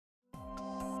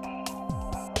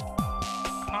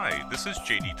Hi, this is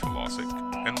JD Tolosik,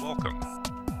 and welcome.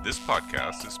 This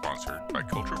podcast is sponsored by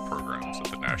Cultural Programs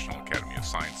of the National Academy of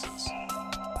Sciences.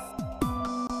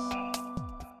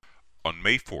 On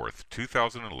May 4th,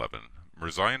 2011,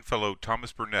 Merzion Fellow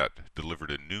Thomas Burnett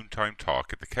delivered a noontime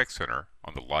talk at the Keck Center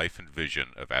on the life and vision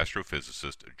of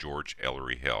astrophysicist George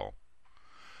Ellery Hale.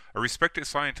 A respected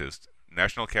scientist,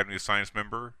 National Academy of Science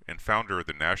member, and founder of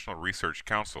the National Research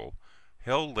Council,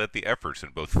 Hale led the efforts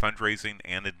in both fundraising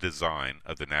and the design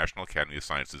of the National Academy of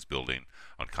Sciences building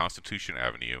on Constitution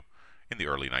Avenue in the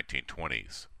early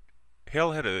 1920s.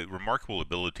 Hale had a remarkable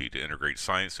ability to integrate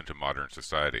science into modern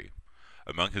society.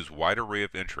 Among his wide array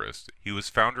of interests, he was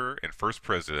founder and first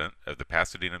president of the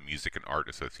Pasadena Music and Art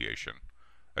Association,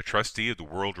 a trustee of the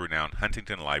world-renowned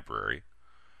Huntington Library,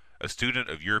 a student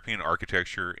of European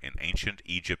architecture in ancient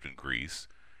Egypt and Greece,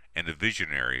 and a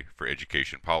visionary for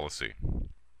education policy.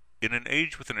 In an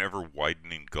age with an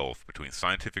ever-widening gulf between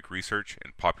scientific research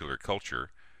and popular culture,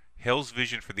 Hale's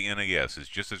vision for the NAS is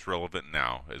just as relevant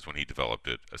now as when he developed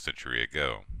it a century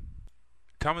ago.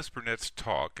 Thomas Burnett's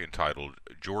talk, entitled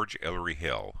George Ellery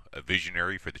Hale, A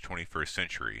Visionary for the 21st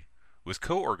Century, was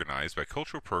co-organized by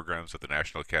Cultural Programs of the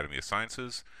National Academy of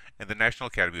Sciences and the National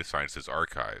Academy of Sciences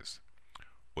Archives.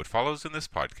 What follows in this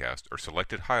podcast are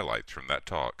selected highlights from that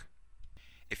talk.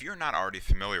 If you're not already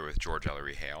familiar with George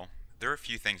Ellery Hale, there are a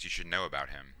few things you should know about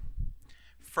him.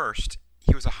 First,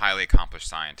 he was a highly accomplished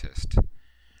scientist.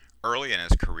 Early in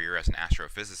his career as an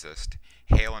astrophysicist,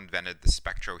 Hale invented the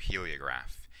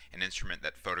spectroheliograph, an instrument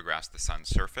that photographs the sun's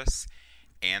surface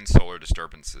and solar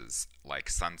disturbances like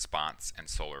sunspots and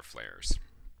solar flares.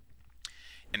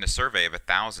 In a survey of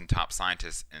 1,000 top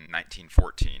scientists in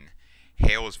 1914,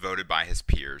 Hale was voted by his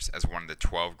peers as one of the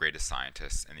 12 greatest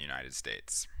scientists in the United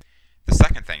States. The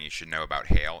second thing you should know about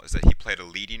Hale is that he played a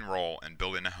leading role in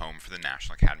building a home for the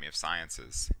National Academy of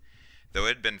Sciences. Though it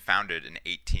had been founded in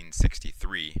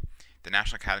 1863, the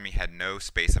National Academy had no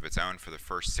space of its own for the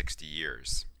first 60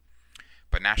 years.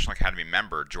 But National Academy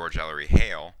member George Ellery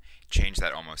Hale changed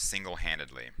that almost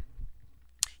single-handedly.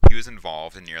 He was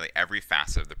involved in nearly every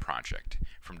facet of the project,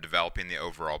 from developing the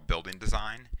overall building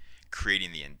design,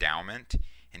 creating the endowment,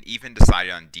 and even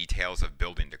deciding on details of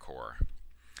building decor.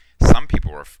 Some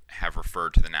people have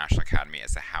referred to the National Academy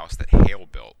as the house that Hale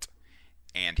built,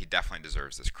 and he definitely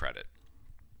deserves this credit.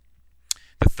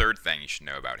 The third thing you should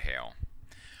know about Hale.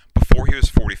 Before he was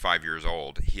 45 years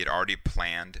old, he had already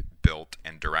planned, built,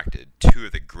 and directed two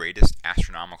of the greatest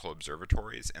astronomical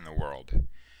observatories in the world.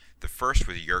 The first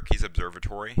was Yerkes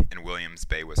Observatory in Williams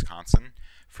Bay, Wisconsin,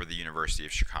 for the University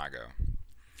of Chicago.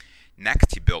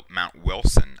 Next, he built Mount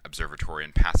Wilson Observatory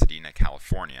in Pasadena,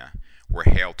 California, where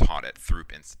Hale taught at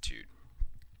Throop Institute.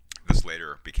 This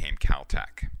later became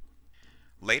Caltech.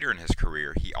 Later in his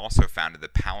career, he also founded the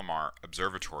Palomar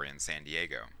Observatory in San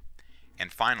Diego.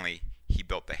 And finally, he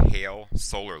built the Hale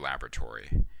Solar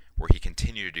Laboratory, where he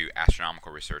continued to do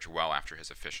astronomical research well after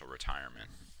his official retirement.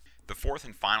 The fourth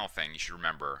and final thing you should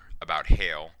remember about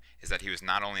Hale is that he was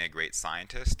not only a great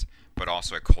scientist, but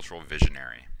also a cultural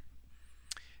visionary.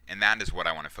 And that is what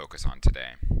I want to focus on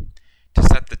today. To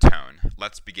set the tone,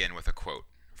 let's begin with a quote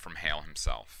from Hale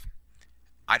himself.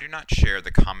 "I do not share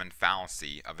the common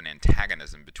fallacy of an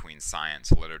antagonism between science,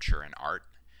 literature, and art,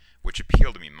 which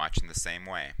appeal to me much in the same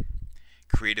way.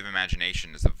 Creative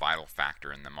imagination is a vital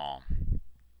factor in them all."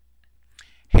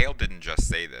 Hale didn't just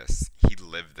say this, he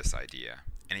lived this idea,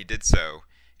 and he did so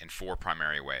in four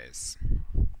primary ways.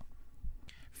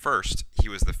 First, he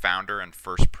was the founder and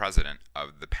first president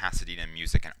of the Pasadena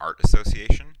Music and Art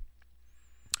Association.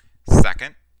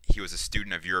 Second, he was a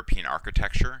student of European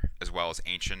architecture, as well as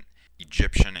ancient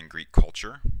Egyptian and Greek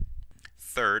culture.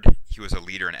 Third, he was a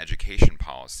leader in education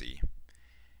policy.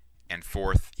 And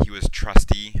fourth, he was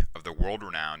trustee of the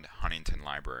world-renowned Huntington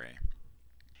Library.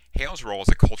 Hale's role as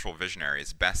a cultural visionary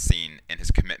is best seen in his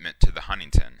commitment to the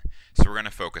Huntington, so we're going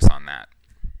to focus on that.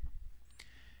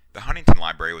 The Huntington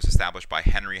Library was established by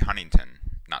Henry Huntington,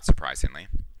 not surprisingly.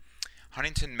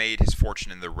 Huntington made his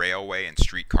fortune in the railway and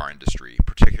streetcar industry,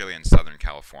 particularly in Southern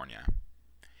California.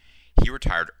 He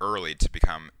retired early to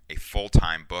become a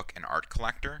full-time book and art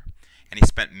collector, and he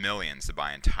spent millions to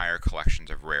buy entire collections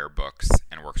of rare books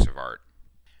and works of art.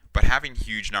 But having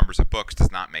huge numbers of books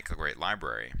does not make a great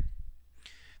library.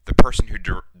 The person who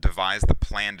devised the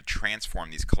plan to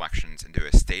transform these collections into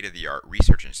a state-of-the-art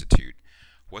research institute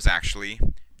was actually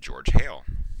George Hale.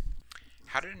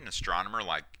 How did an astronomer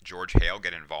like George Hale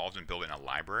get involved in building a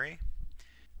library?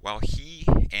 Well, he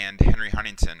and Henry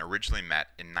Huntington originally met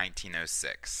in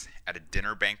 1906 at a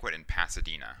dinner banquet in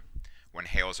Pasadena when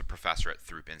Hale was a professor at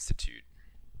Throop Institute.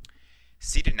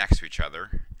 Seated next to each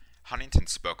other, Huntington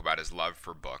spoke about his love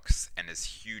for books and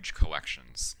his huge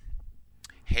collections.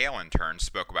 Hale, in turn,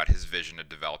 spoke about his vision of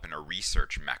developing a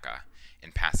research mecca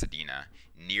in Pasadena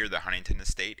near the Huntington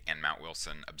Estate and Mount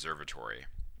Wilson Observatory.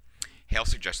 Hale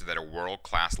suggested that a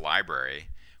world-class library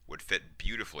would fit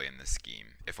beautifully in this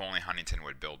scheme if only Huntington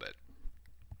would build it.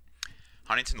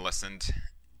 Huntington listened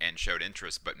and showed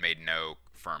interest but made no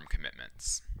firm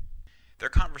commitments. Their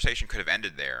conversation could have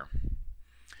ended there,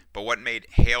 but what made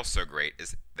Hale so great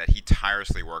is that he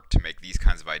tirelessly worked to make these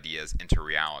kinds of ideas into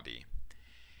reality.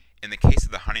 In the case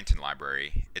of the Huntington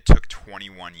Library, it took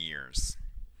 21 years.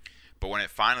 But when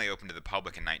it finally opened to the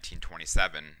public in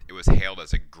 1927, it was hailed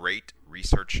as a great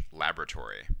research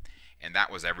laboratory, and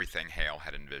that was everything Hale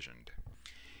had envisioned.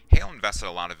 Hale invested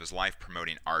a lot of his life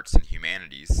promoting arts and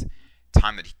humanities,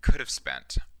 time that he could have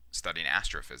spent studying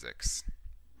astrophysics.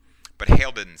 But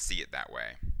Hale didn't see it that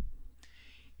way.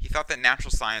 He thought that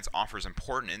natural science offers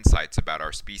important insights about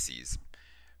our species,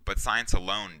 but science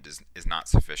alone is not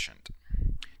sufficient.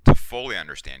 To fully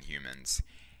understand humans,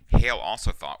 Hale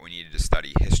also thought we needed to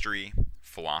study history,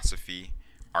 philosophy,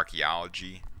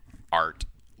 archaeology, art,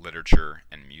 literature,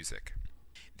 and music.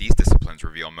 These disciplines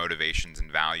reveal motivations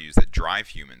and values that drive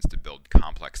humans to build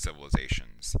complex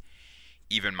civilizations.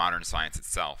 Even modern science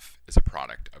itself is a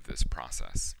product of this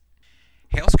process.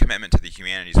 Hale's commitment to the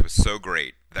humanities was so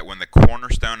great that when the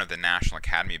cornerstone of the National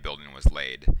Academy building was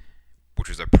laid, which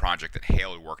was a project that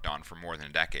Hale had worked on for more than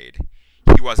a decade,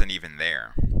 he wasn't even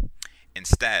there.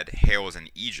 Instead, Hale was in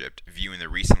Egypt viewing the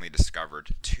recently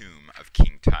discovered tomb of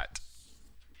King Tut.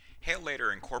 Hale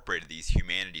later incorporated these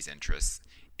humanities interests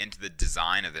into the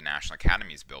design of the National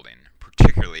Academy's building,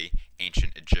 particularly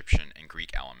ancient Egyptian and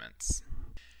Greek elements.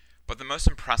 But the most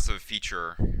impressive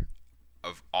feature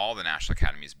of all the National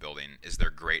Academy's building is their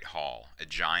Great Hall, a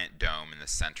giant dome in the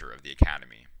center of the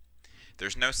Academy.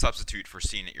 There's no substitute for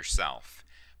seeing it yourself,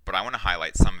 but I want to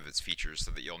highlight some of its features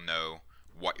so that you'll know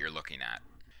what you're looking at.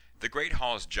 The Great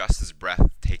Hall is just as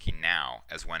breathtaking now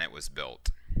as when it was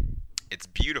built. It's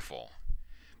beautiful,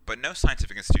 but no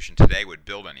scientific institution today would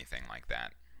build anything like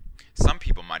that. Some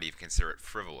people might even consider it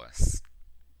frivolous.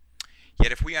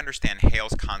 Yet if we understand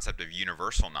Hale's concept of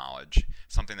universal knowledge,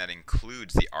 something that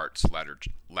includes the arts,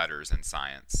 letters, and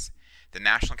science, the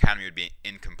National Academy would be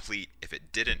incomplete if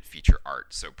it didn't feature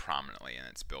art so prominently in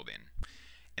its building.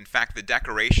 In fact, the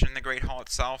decoration in the Great Hall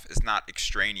itself is not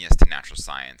extraneous to natural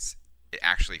science. It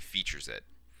actually features it.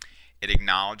 It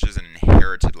acknowledges an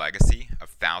inherited legacy of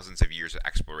thousands of years of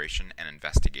exploration and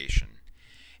investigation.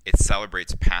 It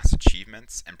celebrates past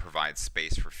achievements and provides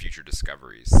space for future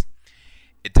discoveries.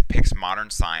 It depicts modern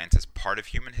science as part of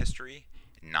human history,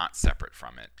 not separate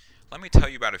from it. Let me tell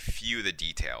you about a few of the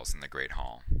details in the Great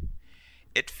Hall.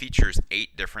 It features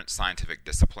 8 different scientific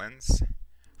disciplines,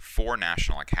 4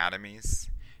 national academies,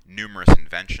 numerous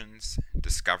inventions,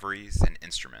 discoveries, and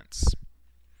instruments.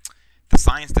 The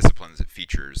science disciplines it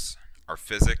features are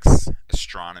physics,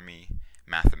 astronomy,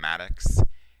 mathematics,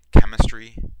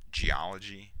 chemistry,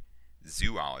 geology,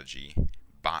 zoology,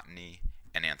 botany,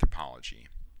 and anthropology.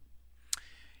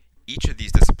 Each of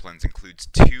these disciplines includes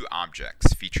 2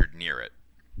 objects featured near it.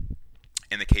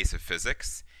 In the case of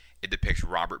physics, it depicts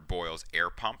Robert Boyle's air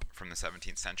pump from the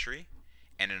 17th century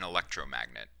and an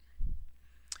electromagnet.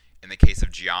 In the case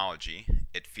of geology,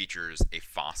 it features a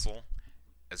fossil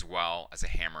as well as a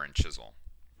hammer and chisel.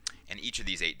 And each of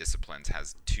these 8 disciplines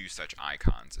has 2 such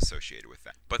icons associated with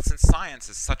them. But since science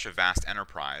is such a vast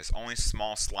enterprise, only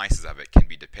small slices of it can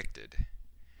be depicted.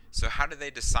 So how did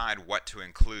they decide what to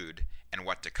include and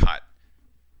what to cut?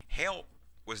 Hale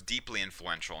was deeply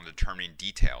influential in determining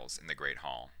details in the Great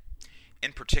Hall.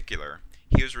 In particular,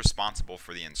 he was responsible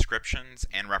for the inscriptions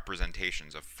and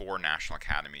representations of 4 national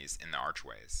academies in the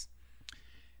archways.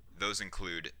 Those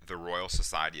include the Royal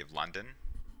Society of London,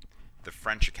 the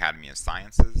French Academy of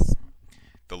Sciences,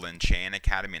 the Linceian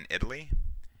Academy in Italy,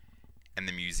 and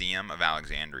the Museum of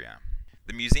Alexandria.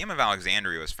 The Museum of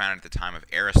Alexandria was founded at the time of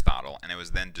Aristotle, and it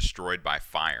was then destroyed by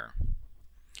fire.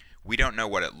 We don't know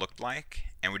what it looked like,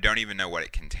 and we don't even know what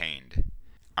it contained.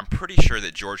 I'm pretty sure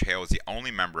that George Hale was the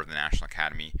only member of the National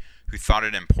Academy who thought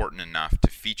it important enough to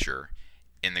feature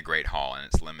in the Great Hall in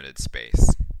its limited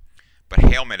space. But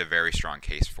Hale made a very strong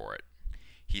case for it.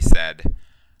 He said,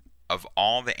 "Of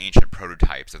all the ancient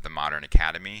prototypes of the modern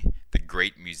academy, the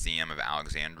Great Museum of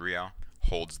Alexandria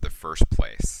holds the first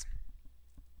place."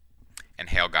 And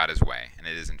Hale got his way, and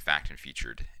it is in fact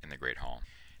featured in the Great Hall.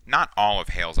 Not all of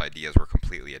Hale's ideas were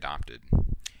completely adopted.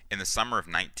 In the summer of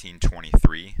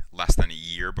 1923, less than a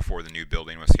year before the new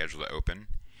building was scheduled to open,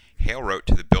 Hale wrote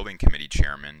to the building committee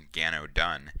chairman, Gano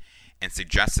Dunn, and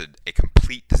suggested a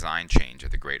complete design change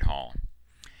of the Great Hall.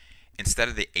 Instead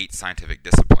of the 8 scientific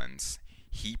disciplines,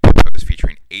 he proposed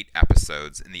featuring 8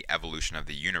 episodes in the evolution of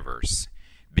the universe,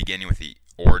 beginning with the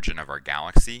origin of our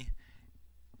galaxy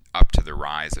up to the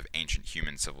rise of ancient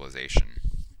human civilization.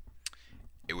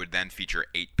 It would then feature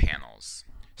 8 panels,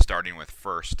 starting with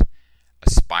first a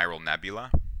spiral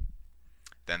nebula,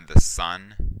 then the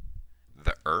sun,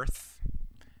 the earth,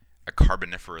 a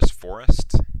carboniferous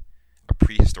forest, a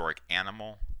prehistoric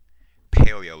animal,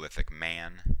 Paleolithic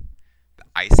man, the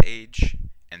Ice Age,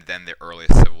 and then the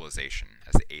earliest civilization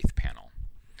as the 8th panel.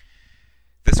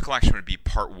 This collection would be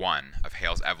part 1 of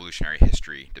Hale's evolutionary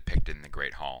history depicted in the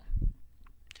Great Hall.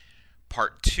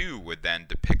 Part 2 would then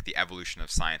depict the evolution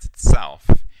of science itself,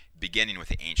 beginning with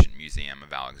the Ancient Museum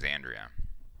of Alexandria.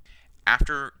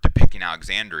 After depicting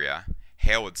Alexandria,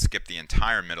 Hale would skip the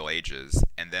entire Middle Ages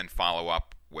and then follow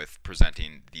up with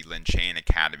presenting the Linceian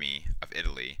Academy of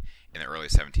Italy in the early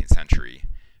 17th century,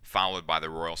 followed by the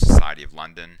Royal Society of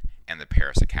London and the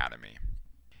Paris Academy.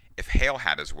 If Hale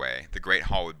had his way, the Great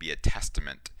Hall would be a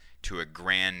testament to a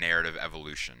grand narrative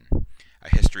evolution,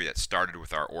 a history that started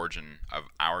with our origin of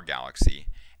our galaxy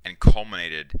and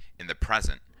culminated in the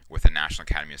present with the National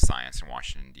Academy of Science in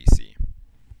Washington, D.C.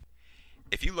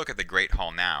 If you look at the Great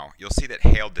Hall now, you'll see that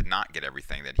Hale did not get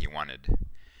everything that he wanted.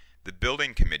 The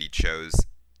building committee chose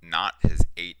not his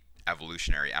 8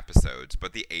 evolutionary episodes,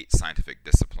 but the 8 scientific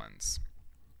disciplines.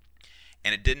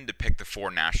 And it didn't depict the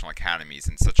 4 national academies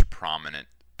in such a prominent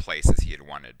place as he had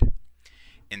wanted.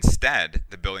 Instead,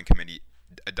 the building committee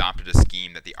adopted a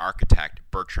scheme that the architect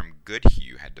Bertram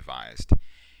Goodhue had devised.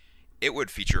 It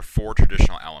would feature 4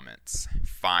 traditional elements: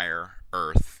 fire,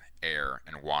 earth, air,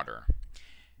 and water.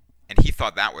 And he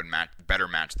thought that would better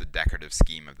match the decorative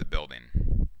scheme of the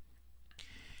building.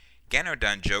 Gano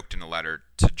Dunn joked in a letter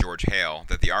to George Hale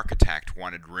that the architect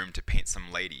wanted room to paint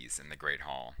some ladies in the Great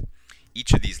Hall.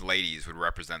 Each of these ladies would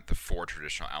represent the 4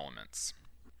 traditional elements.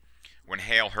 When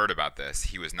Hale heard about this,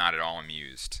 he was not at all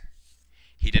amused.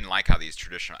 He didn't like how these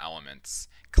traditional elements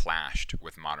clashed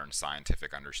with modern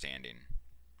scientific understanding.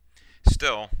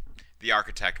 Still, the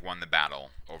architect won the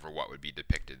battle over what would be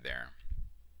depicted there.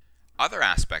 Other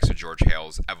aspects of George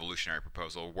Hale's evolutionary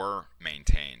proposal were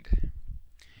maintained.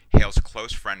 Hale's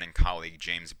close friend and colleague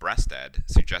James Breasted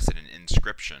suggested an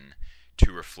inscription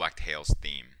to reflect Hale's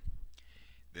theme.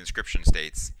 The inscription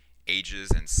states, "Ages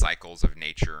and cycles of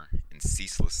nature in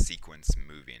ceaseless sequence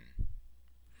moving."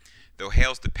 Though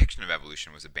Hale's depiction of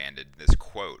evolution was abandoned, this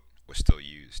quote was still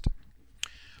used.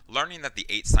 Learning that the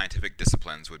 8 scientific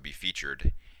disciplines would be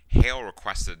featured, Hale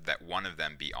requested that one of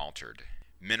them be altered.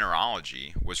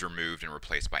 Mineralogy was removed and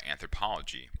replaced by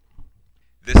anthropology.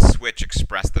 This switch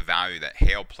expressed the value that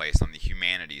Hale placed on the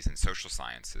humanities and social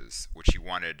sciences, which he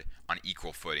wanted on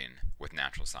equal footing with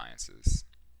natural sciences.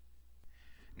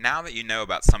 Now that you know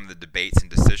about some of the debates and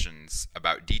decisions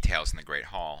about details in the Great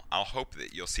Hall, I'll hope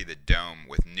that you'll see the dome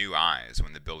with new eyes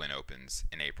when the building opens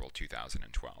in April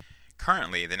 2012.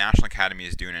 Currently, the National Academy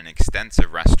is doing an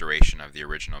extensive restoration of the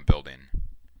original building.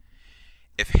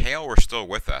 If Hale were still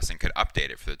with us and could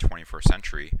update it for the 21st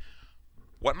century,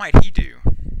 what might he do?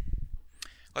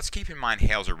 Let's keep in mind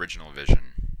Hale's original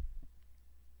vision.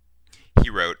 He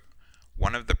wrote,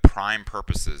 "One of the prime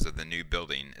purposes of the new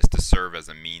building is to serve as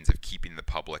a means of keeping the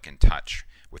public in touch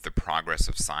with the progress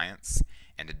of science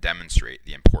and to demonstrate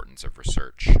the importance of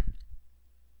research."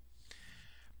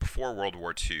 Before World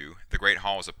War II, the Great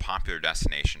Hall was a popular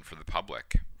destination for the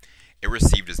public. It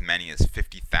received as many as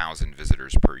 50,000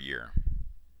 visitors per year.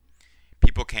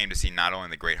 People came to see not only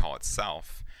the Great Hall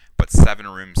itself, but 7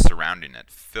 rooms surrounding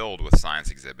it filled with science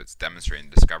exhibits demonstrating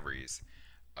discoveries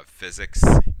of physics,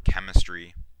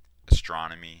 chemistry,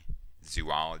 astronomy,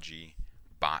 zoology,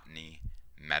 botany,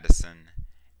 medicine,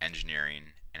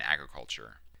 engineering, and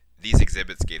agriculture. These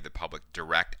exhibits gave the public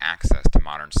direct access to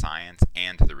modern science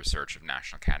and to the research of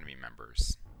National Academy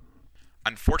members.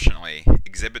 Unfortunately,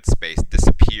 exhibit space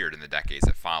disappeared in the decades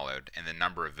that followed, and the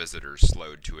number of visitors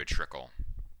slowed to a trickle.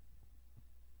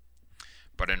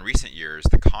 But in recent years,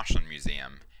 the Koshland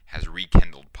Museum has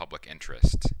rekindled public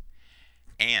interest.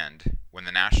 And when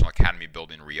the National Academy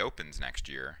building reopens next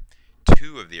year,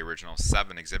 2 of the original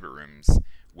 7 exhibit rooms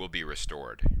will be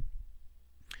restored.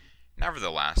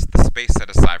 Nevertheless, the space set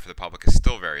aside for the public is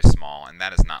still very small, and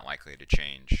that is not likely to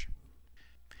change.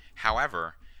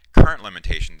 However, current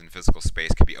limitations in physical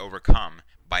space could be overcome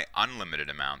by unlimited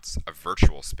amounts of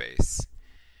virtual space.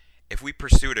 If we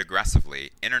pursue it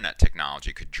aggressively, internet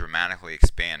technology could dramatically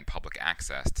expand public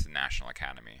access to the National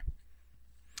Academy.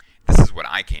 This is what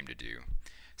I came to do.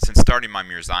 Since starting my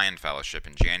Mirzayan Fellowship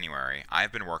in January, I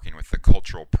have been working with the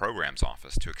Cultural Programs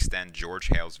Office to extend George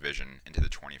Hale's vision into the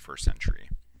 21st century.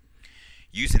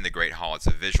 Using the Great Hall as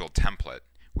a visual template,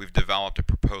 we've developed a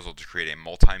proposal to create a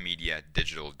multimedia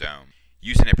digital dome.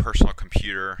 Using a personal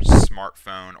computer,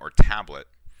 smartphone, or tablet,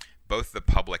 both the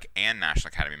public and National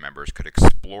Academy members could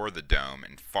explore the dome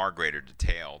in far greater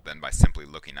detail than by simply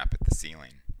looking up at the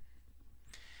ceiling.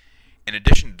 In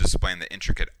addition to displaying the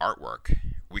intricate artwork,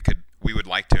 we would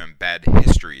like to embed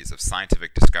histories of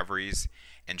scientific discoveries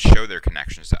and show their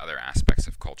connections to other aspects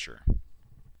of culture.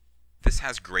 This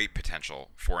has great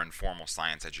potential for informal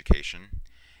science education,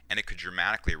 and it could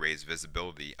dramatically raise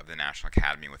visibility of the National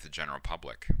Academy with the general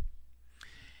public.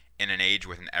 In an age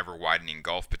with an ever-widening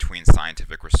gulf between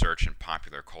scientific research and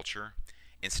popular culture,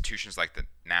 institutions like the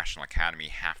National Academy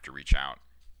have to reach out.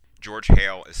 George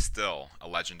Hale is still a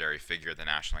legendary figure of the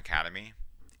National Academy,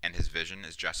 and his vision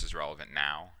is just as relevant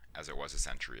now as it was a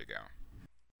century ago.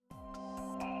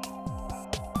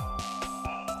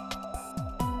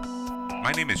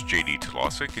 My name is J.D.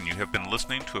 Tulasic, and you have been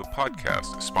listening to a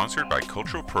podcast sponsored by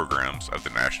Cultural Programs of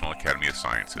the National Academy of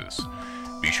Sciences.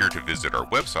 Be sure to visit our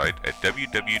website at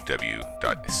www.cpnas.org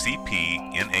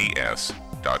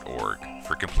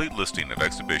for a complete listing of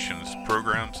exhibitions,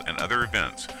 programs, and other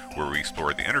events where we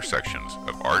explore the intersections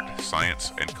of art,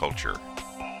 science, and culture.